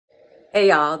Hey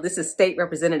y'all, this is State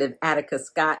Representative Attica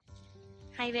Scott.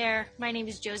 Hi there, my name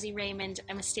is Josie Raymond.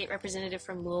 I'm a state representative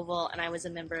from Louisville, and I was a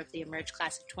member of the Emerge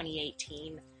class of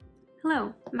 2018.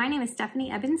 Hello, my name is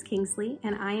Stephanie Evans Kingsley,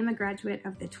 and I am a graduate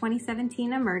of the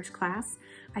 2017 Emerge class.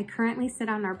 I currently sit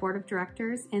on our board of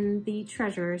directors in the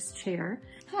treasurer's chair.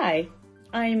 Hi,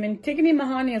 I'm Antigone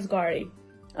Mahani Asgardi.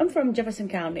 I'm from Jefferson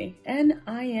County, and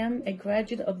I am a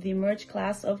graduate of the Emerge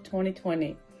class of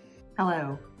 2020.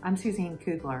 Hello, I'm Suzanne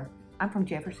Kugler. I'm from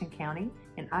Jefferson County,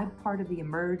 and I'm part of the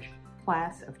Emerge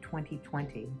class of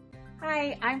 2020.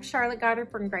 Hi, I'm Charlotte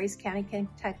Goddard from Grace County,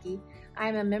 Kentucky.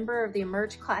 I'm a member of the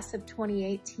Emerge class of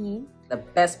 2018. The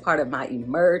best part of my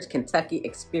Emerge Kentucky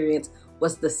experience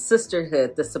was the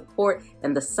sisterhood, the support,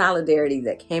 and the solidarity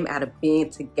that came out of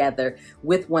being together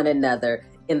with one another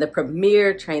in the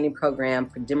premier training program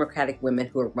for Democratic women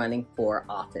who are running for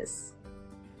office.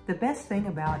 The best thing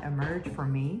about Emerge for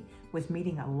me was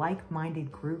meeting a like-minded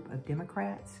group of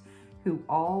Democrats who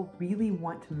all really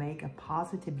want to make a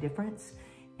positive difference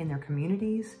in their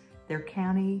communities, their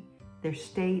county, their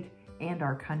state, and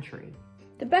our country.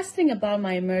 The best thing about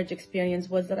my Emerge experience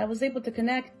was that I was able to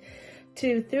connect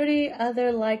to 30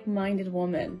 other like-minded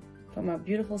women from our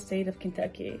beautiful state of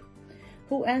Kentucky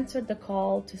who answered the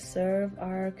call to serve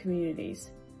our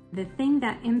communities. The thing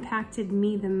that impacted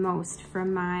me the most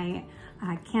from my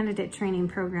candidate training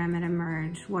program at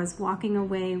Emerge was walking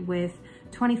away with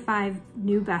 25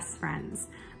 new best friends.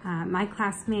 My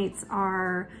classmates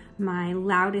are my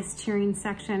loudest cheering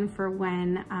section for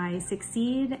when I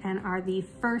succeed and are the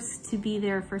first to be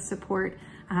there for support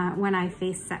when I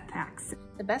face setbacks.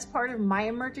 The best part of my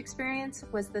Emerge experience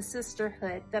was the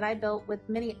sisterhood that I built with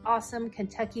many awesome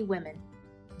Kentucky women.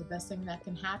 The best thing that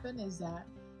can happen is that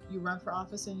you run for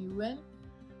office and you win,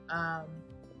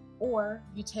 or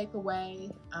you take away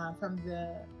from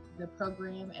the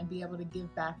program and be able to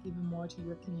give back even more to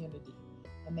your community,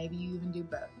 and maybe you even do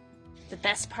both. The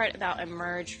best part about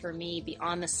Emerge for me,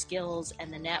 beyond the skills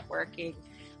and the networking,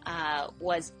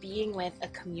 was being with a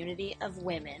community of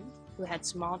women who had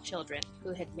small children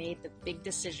who had made the big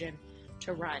decision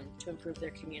to run to improve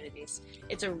their communities.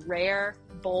 It's a rare,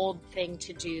 bold thing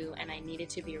to do, and I needed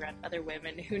to be around other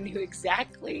women who knew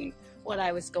exactly what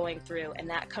I was going through, and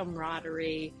that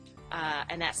camaraderie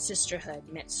and that sisterhood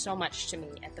meant so much to me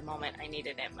at the moment I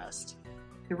needed it most.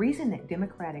 The reason that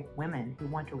Democratic women who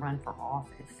want to run for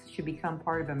office should become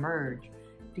part of Emerge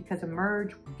is because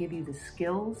Emerge will give you the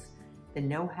skills, the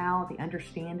know-how, the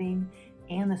understanding,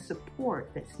 and the support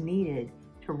that's needed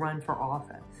to run for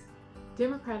office.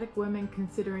 Democratic women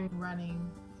considering running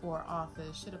for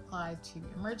office should apply to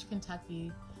Emerge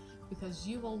Kentucky because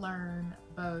you will learn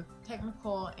both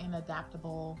technical and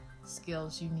adaptable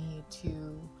skills you need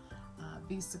to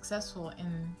be successful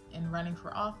in running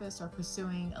for office or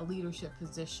pursuing a leadership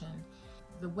position.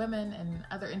 The women and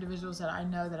other individuals that I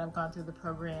know that have gone through the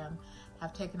program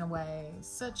have taken away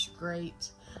such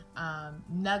great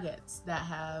nuggets that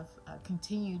have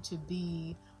continued to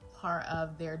be part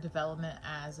of their development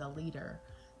as a leader.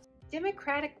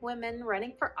 Democratic women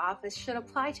running for office should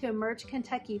apply to Emerge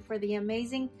Kentucky for the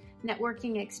amazing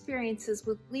networking experiences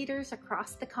with leaders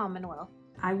across the Commonwealth.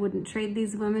 I wouldn't trade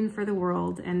these women for the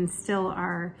world, and still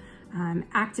are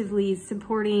actively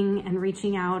supporting and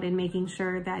reaching out and making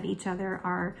sure that each other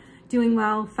are doing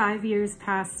well 5 years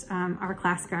past our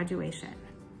class graduation.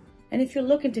 And if you're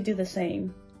looking to do the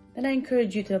same, then I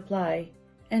encourage you to apply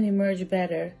and emerge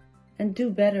better and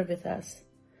do better with us.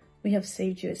 We have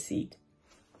saved you a seat.